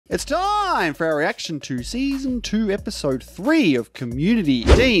It's time for our reaction to Season 2, Episode 3 of Community.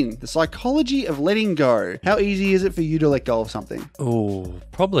 Dean, the psychology of letting go. How easy is it for you to let go of something? Oh,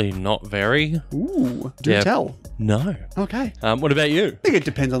 probably not very. Ooh, do tell. No. Okay. What about you? I think it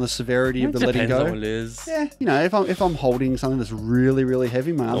depends on the severity of the letting go. Depends on what it is. Yeah, you know, if I'm holding something that's really, really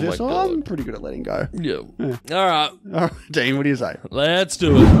heavy, my arms, my God. I'm pretty good at letting go. Yeah. All right. All right, Dean, what do you say? Let's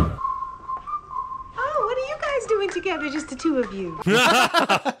do it. Doing together, just the two of you.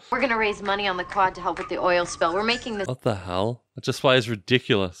 We're gonna raise money on the quad to help with the oil spill. We're making this. What the hell? That just why is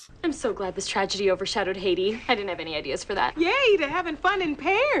ridiculous. I'm so glad this tragedy overshadowed Haiti. I didn't have any ideas for that. Yay, they're having fun in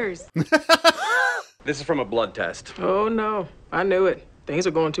pairs. This is from a blood test. Oh no, I knew it. Things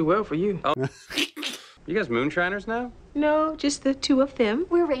are going too well for you. Oh. You guys moonshiners now? No, just the two of them.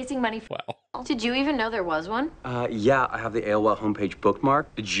 We're raising money for. Wow. Did you even know there was one? Yeah, I have the AOL homepage bookmarked.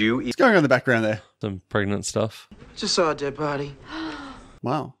 Did you? What's going on in the background there? Some pregnant stuff. Just saw a dead body.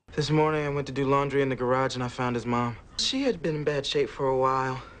 Wow. This morning I went to do laundry in the garage and I found his mom. She had been in bad shape for a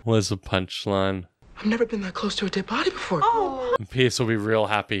while. Where's the punchline? I've never been that close to a dead body before. Oh. And Pierce will be real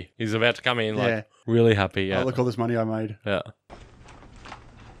happy. He's about to come in really happy. Yeah. Oh, look all this money I made. Yeah.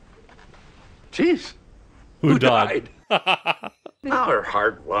 Jeez. Who died? Her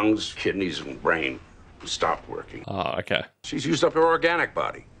heart, lungs, kidneys, and brain stopped working. Oh, okay. She's used up her organic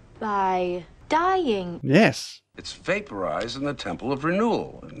body. By dying. Yes. It's vaporized in the Temple of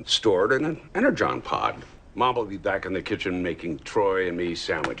Renewal and stored in an energon pod. Mom will be back in the kitchen making Troy and me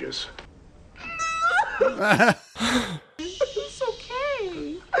sandwiches. It's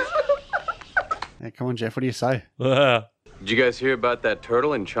okay. Yeah, come on, Jeff. What do you say? Did you guys hear about that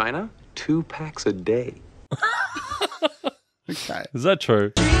turtle in China? 2 packs a day. Okay. Is that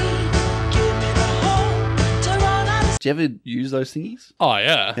true? Do you ever use those thingies? Oh,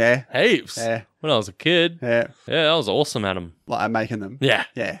 yeah. Yeah. Heaps. Yeah. When I was a kid. Yeah. Yeah, I was awesome at them. Like I'm making them. Yeah.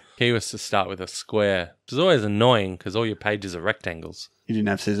 Yeah. Key was to start with a square, which is always annoying because all your pages are rectangles. You didn't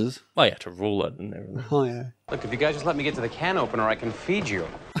have scissors? Well, you have to rule it and everything. Oh, yeah. Look, if you guys just let me get to the can opener, I can feed you.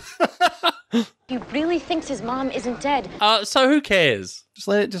 He really thinks his mom isn't dead. So who cares?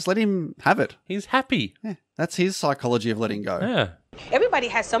 Just let him have it. He's happy. Yeah. That's his psychology of letting go. Yeah. Everybody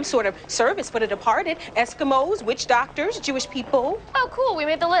has some sort of service for the departed. Eskimos, witch doctors, Jewish people. Oh, cool. We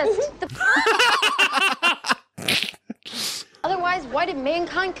made the list. Otherwise, why did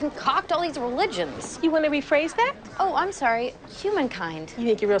mankind concoct all these religions? You want to rephrase that? Oh, I'm sorry. Humankind. You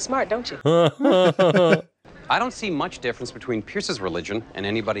think you're real smart, don't you? I don't see much difference between Pierce's religion and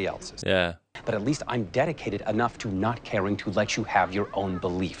anybody else's. Yeah. But at least I'm dedicated enough to not caring to let you have your own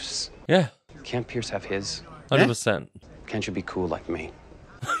beliefs. Yeah. Can't Pierce have his? 100%. Can't you be cool like me?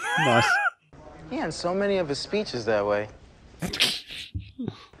 Nice. Yeah, and so many of his speeches that way.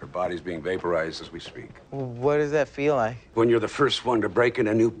 Her body's being vaporized as we speak. What does that feel like? When you're the first one to break in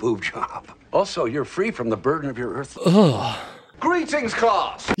a new boob job. Also, you're free from the burden of your earth. Greetings,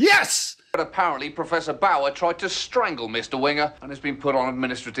 class! Yes! But apparently, Professor Bauer tried to strangle Mr. Winger and has been put on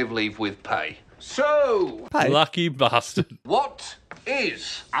administrative leave with pay. So, Hey. Lucky bastard. what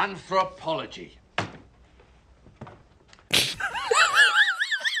is anthropology?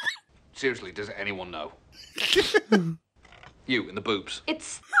 Seriously, does anyone know? You in the boobs.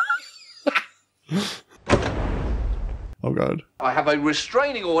 It's... Oh, God. I have a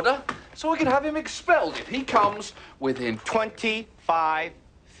restraining order, so I can have him expelled if he comes within 25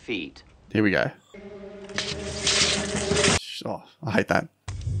 feet. Here we go. Oh, I hate that.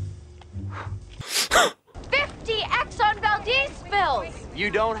 50 Exxon Valdez spills! You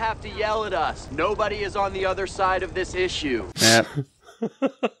don't have to yell at us. Nobody is on the other side of this issue. Yeah.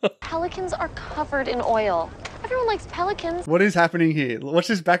 Pelicans are covered in oil. Everyone likes pelicans. What is happening here? What's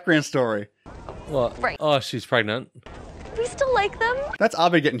this background story? What? Right. Oh, she's pregnant. We still like them. That's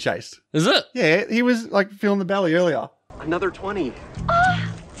Abby getting chased. Is it? Yeah, he was like feeling the belly earlier. Another 20.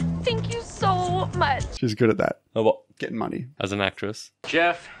 Thank you so much. She's good at that. Oh, what? Getting money. As an actress.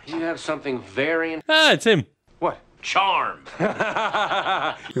 Jeff, you have something very... Ah, it's him. What? Charm.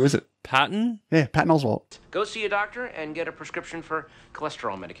 Who is it? Patton? Yeah, Patton Oswalt. Go see a doctor and get a prescription for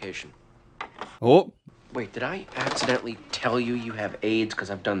cholesterol medication. Oh. Wait, did I accidentally tell you you have AIDS?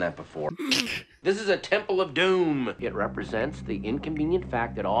 Because I've done that before. This is a temple of doom. It represents the inconvenient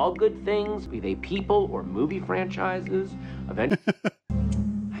fact that all good things, be they people or movie franchises, eventually...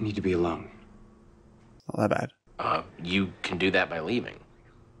 I need to be alone. Not that bad. You can do that by leaving.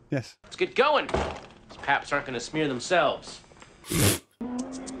 Yes. Let's get going. These paps aren't going to smear themselves.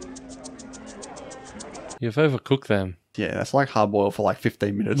 You've overcooked them. Yeah, that's like hard boiled for like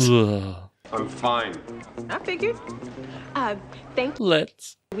 15 minutes. Ugh. I'm fine. I figured. Thank you.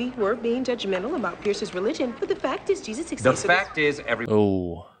 Let's. We were being judgmental about Pierce's religion, but the fact is Jesus The exists. fact is,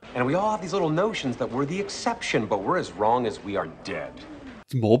 Oh. And we all have these little notions that we're the exception, but we're as wrong as we are dead.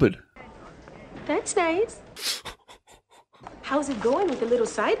 It's morbid. That's nice. How's it going with the little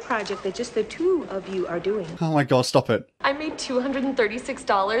side project that just the two of you are doing? Oh my god, stop it. I made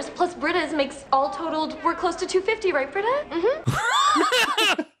 $236, plus Britta's makes all totaled, we're close to $250, right, Britta?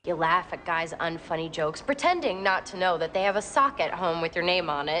 Mm-hmm. You laugh at guys' unfunny jokes, pretending not to know that they have a sock at home with your name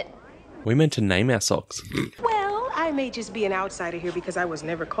on it. We meant to name our socks. Well, I may just be an outsider here because I was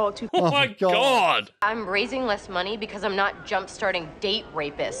never called to. Oh my god! I'm raising less money because I'm not jump-starting date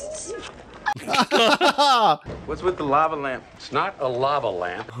rapists. What's with the lava lamp? It's not a lava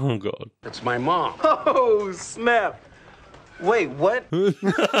lamp. Oh god. It's my mom. Oh, snap. Wait, what?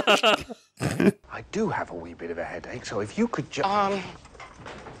 I do have a wee bit of a headache, so if you could just...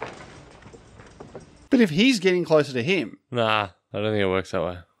 But if he's getting closer to him... Nah, I don't think it works that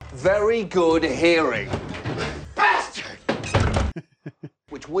way. Very good hearing. Bastard!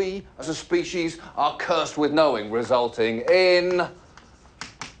 Which we, as a species, are cursed with knowing, resulting in...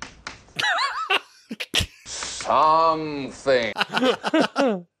 something.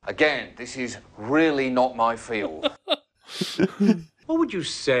 Again, this is really not my field. What would you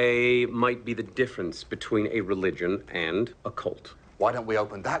say might be the difference between a religion and a cult? Why don't we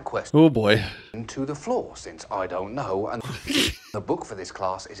open that question Oh boy. to the floor, since I don't know, and the book for this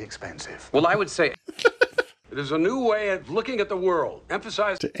class is expensive. Well, I would say... It is a new way of looking at the world.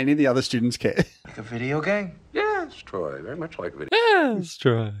 Emphasize... Do any of the other students care? Like a video game? Yes, Troy. Very much like video. Yes,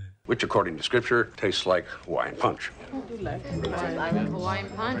 try. Which, according to scripture, tastes like Hawaiian punch. Hawaiian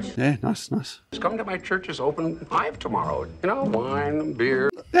punch. Yeah, nice, nice. Just come to my church's open hive tomorrow. You know, wine,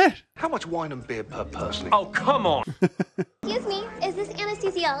 beer. Yeah. How much wine and beer per person? Oh, come on! Excuse me, is this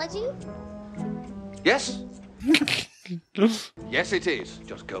anesthesiology? Yes? Yes, it is.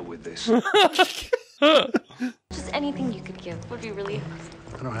 Just go with this. Just anything you could give would be really...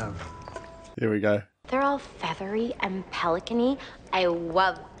 I don't have... Here we go. They're all feathery and pelican-y. I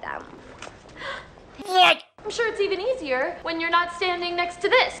love them. What? I'm sure it's even easier when you're not standing next to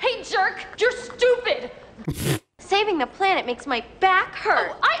this. Hey, jerk, you're stupid. Saving the planet makes my back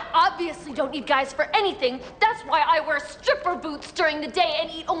hurt. Oh, I obviously don't need guys for anything. That's why I wear stripper boots during the day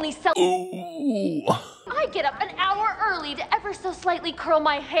and eat only Ooh. I get up an hour early to ever so slightly curl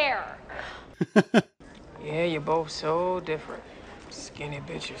my hair. Yeah, you're both so different. Skinny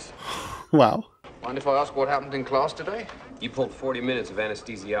bitches. Wow. Mind if I ask what happened in class today? You pulled 40 minutes of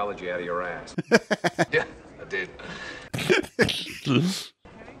anesthesiology out of your ass. Yeah, I did.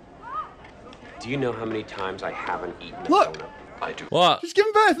 Do you know how many times I haven't eaten a Look. donut? I do. What? She's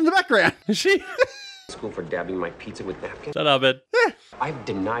giving birth in the background. Is she? School for dabbing my pizza with napkins? Shut up, Ed. I've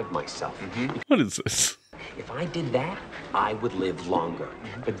denied myself. What is this? If I did that, I would live longer.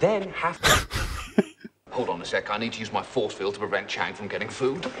 But then have to... Hold on a sec. I need to use my force field to prevent Chang from getting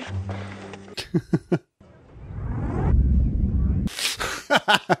food.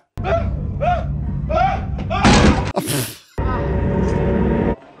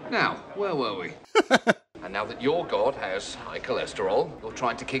 Now, where were we? And now that your god has high cholesterol, you're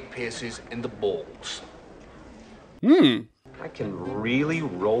trying to kick Pierce's in the balls. I can really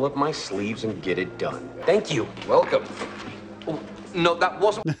roll up my sleeves and get it done. Thank you. Welcome. Oh, no, that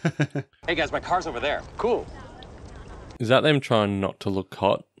wasn't... Hey guys, my car's over there. Cool. Is that them trying not to look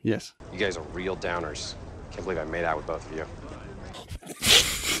hot? Yes. You guys are real downers. Can't believe I made out with both of you.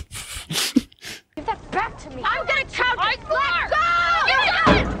 Give that back to me. I'm gonna count it. Let go!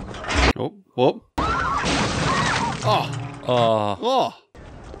 Oh, whoop. Oh, Oh, oh.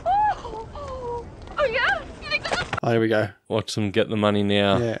 Oh, yeah? You think this is... Oh, here we go. watch them get the money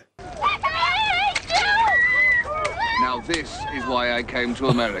now. Yeah. Now this is why I came to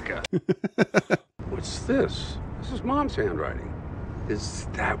America. What's this? This is Mom's handwriting. Is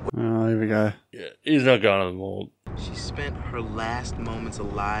that what... Oh, here we go. Yeah, he's not going to the mall. She spent her last moments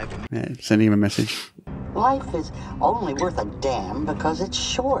alive in... Yeah, sending him a message. Life is only worth a damn because it's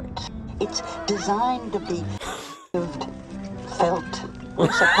short. It's designed to be lived, felt.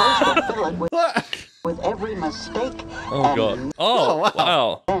 We're supposed to fill it with every mistake. Oh, and God. Oh,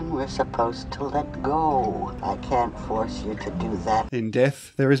 wow. then we're supposed to let go. I can't force you to do that. In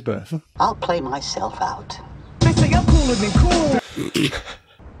death, there is birth. I'll play myself out. They say I'm cooler than cool.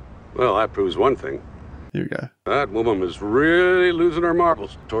 Well, that proves one thing. Here we go. That woman was really losing her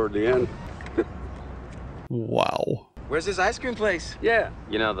marbles toward the end. Wow. Where's this ice cream place? Yeah.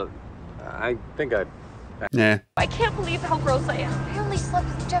 You know, I think I... Yeah. I can't believe how gross I am. I only slept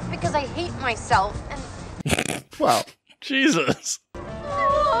with Jeff because I hate myself. And Wow. Jesus.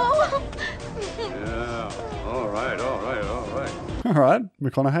 Oh. Yeah. All right. All right,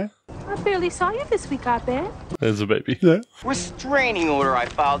 McConaughey. I barely saw you this week, I bet. There's a baby. Yeah. Restraining order I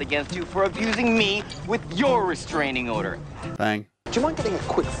filed against you for abusing me with your restraining order. Bang. Do you mind getting a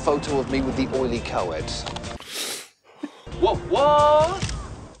quick photo of me with the oily co-eds? What?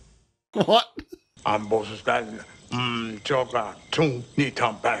 What? I'm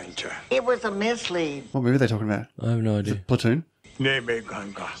It was a mislead. What movie are they talking about? I have no idea. Platoon? Only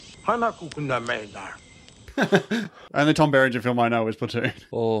Tom Berenger film I know is Platoon.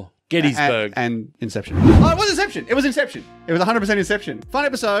 Or Gettysburg. And Inception. Oh, it was Inception. It was Inception. It was 100% Inception. Fun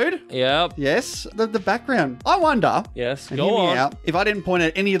episode. Yep. Yes. The background. I wonder. Yes, and go hear me on. out, if I didn't point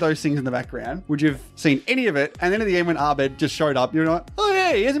out any of those things in the background, would you have seen any of it? And then at the end when Abed just showed up, you're like, oh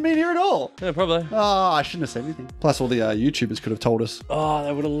yeah, he hasn't been here at all. Yeah, probably. Oh, I shouldn't have said anything. Plus all the YouTubers could have told us. Oh,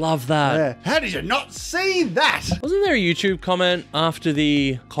 they would have loved that. Yeah. How did you not see that? Wasn't there a YouTube comment after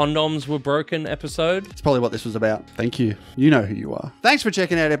the condoms were broken episode? It's probably what this was about. Thank you. You know who you are. Thanks for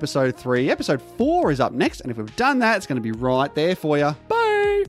checking out episode 3. Episode 4 is up next, and if we've done that, it's going to be right there for you. Bye!